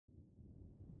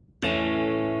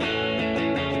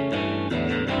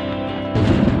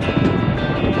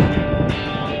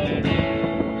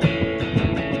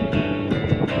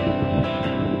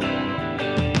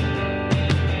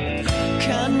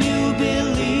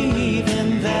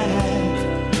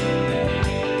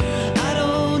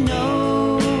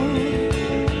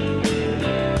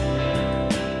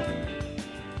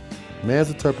Man's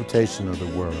interpretation of the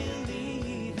world,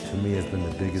 to me, has been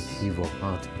the biggest evil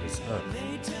haunting this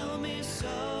earth.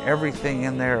 Everything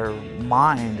in their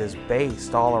mind is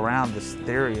based all around this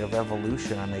theory of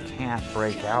evolution, and they can't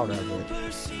break out of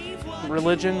it.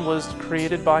 Religion was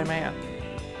created by man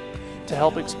to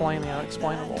help explain the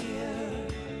unexplainable.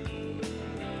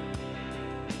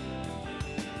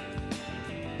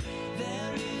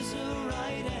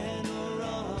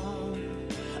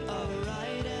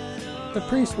 The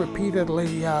priest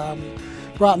repeatedly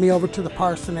brought me over to the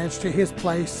parsonage, to his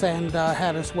place, and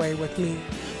had his way with me.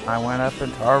 I went up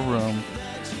into our room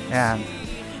and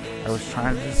I was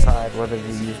trying to decide whether to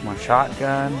use my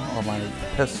shotgun or my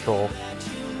pistol.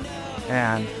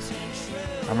 And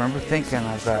I remember thinking,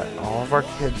 I've got all of our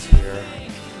kids here,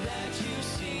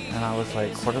 and I was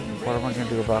like, what am I going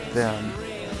to do about them?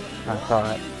 And I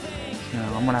thought,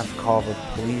 I'm going to have to call the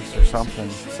police or something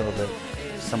so that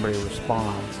somebody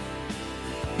responds.